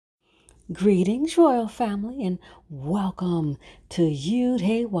Greetings, royal family, and welcome to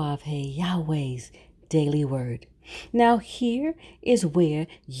Yahweh Yahweh's Daily Word. Now, here is where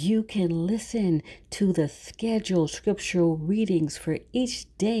you can listen to the scheduled scriptural readings for each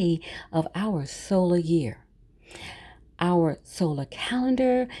day of our solar year. Our solar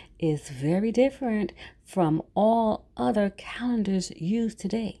calendar is very different from all other calendars used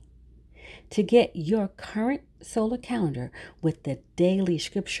today. To get your current solar calendar with the daily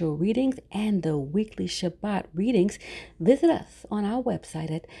scriptural readings and the weekly Shabbat readings, visit us on our website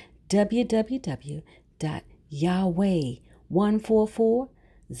at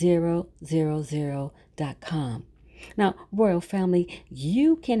www.yahweh144000.com. Now, royal family,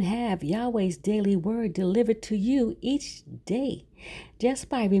 you can have Yahweh's daily word delivered to you each day just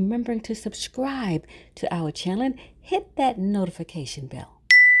by remembering to subscribe to our channel and hit that notification bell.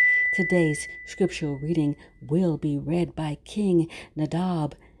 Today's scriptural reading will be read by King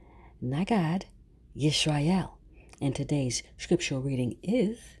Nadab Nagad Yisrael. And today's scriptural reading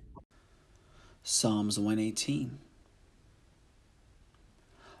is Psalms 118.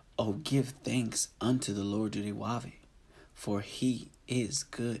 Oh, give thanks unto the Lord Yahweh, for he is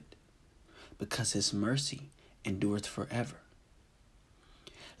good, because his mercy endureth forever.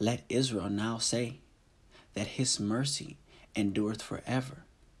 Let Israel now say that his mercy endureth forever.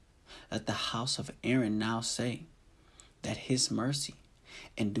 Let the house of Aaron now say that his mercy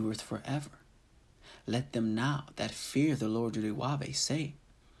endureth forever. Let them now that fear the Lord Yahweh say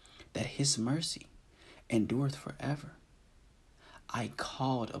that his mercy endureth forever. I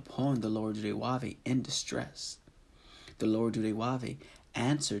called upon the Lord Yahweh in distress. The Lord Yahweh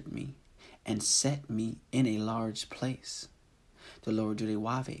answered me and set me in a large place. The Lord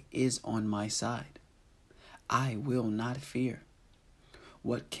Yahweh is on my side. I will not fear.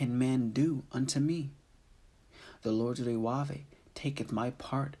 What can man do unto me? The Lord Yahweh taketh my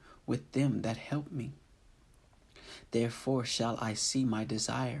part with them that help me. Therefore shall I see my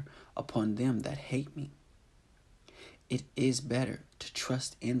desire upon them that hate me. It is better to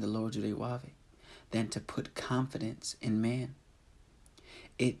trust in the Lord Yahweh than to put confidence in man.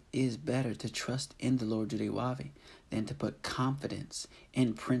 It is better to trust in the Lord Yahweh than to put confidence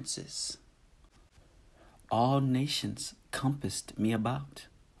in princes. All nations compassed me about,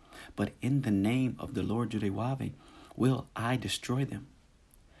 but in the name of the Lord Yahweh will I destroy them.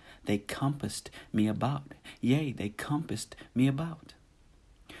 They compassed me about, yea, they compassed me about.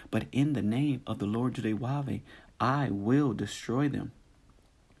 But in the name of the Lord Yahweh I will destroy them.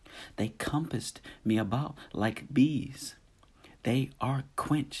 They compassed me about like bees. They are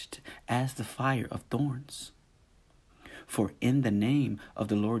quenched as the fire of thorns. For in the name of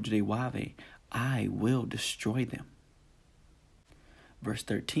the Lord Yahweh I will destroy them. Verse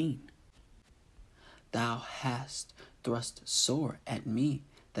 13. Thou hast thrust sore at me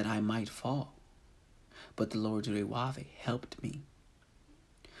that I might fall, but the Lord Yahweh helped me.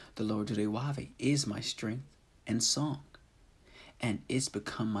 The Lord Yahweh is my strength and song, and is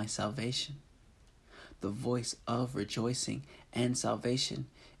become my salvation. The voice of rejoicing and salvation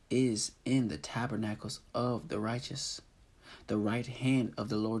is in the tabernacles of the righteous. The right hand of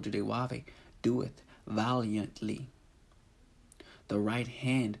the Lord Yahweh doeth valiantly. The right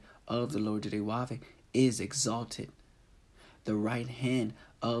hand of the Lord Yahweh is exalted. The right hand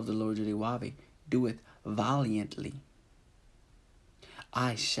of the Lord Yahweh doeth valiantly.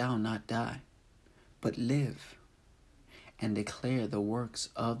 I shall not die, but live, and declare the works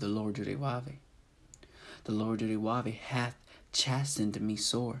of the Lord Yahweh. The Lord Yahweh hath chastened me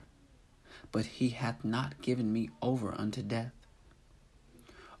sore, but he hath not given me over unto death.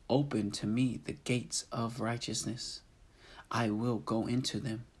 Open to me the gates of righteousness. I will go into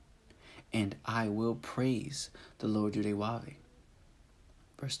them, and I will praise the Lord Yahweh.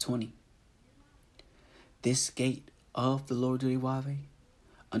 Verse 20. This gate of the Lord Yahweh,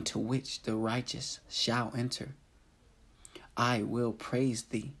 unto which the righteous shall enter, I will praise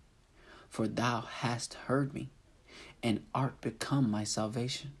thee, for thou hast heard me, and art become my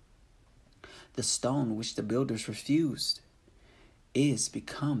salvation. The stone which the builders refused is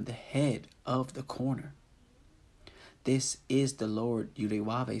become the head of the corner. This is the Lord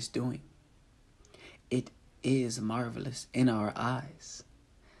Yahweh's doing. It is marvelous in our eyes.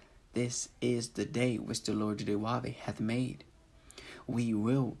 This is the day which the Lord Yahweh hath made. We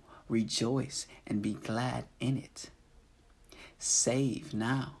will rejoice and be glad in it. Save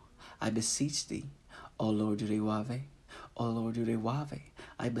now, I beseech thee, O Lord Yahweh. O Lord Yahweh,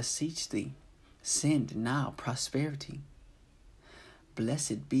 I beseech thee, send now prosperity.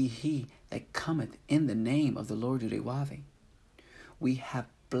 Blessed be he that cometh in the name of the Lord Yahweh. We have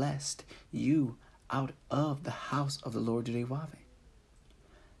blessed you out of the house of the Lord Yahweh.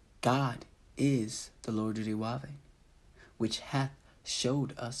 God is the Lord Yahweh, which hath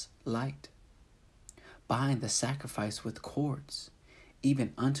showed us light. Bind the sacrifice with cords,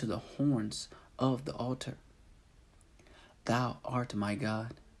 even unto the horns of the altar. Thou art my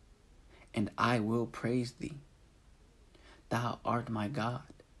God, and I will praise thee. Thou art my God,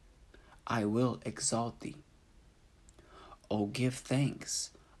 I will exalt thee. O give thanks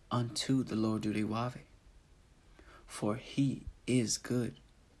unto the Lord Yahweh, for he is good,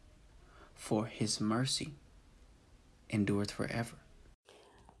 for his mercy endureth forever.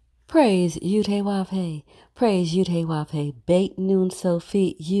 Praise Yud-Heh-Wav-Heh. Praise Yud-Heh-Wav-Heh. Beit Nun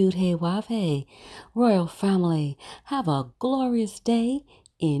Sophie Yud-Heh-Wav-Heh. Royal family, have a glorious day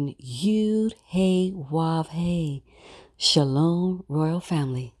in Yud-Heh-Wav-Heh. Shalom, royal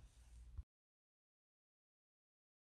family.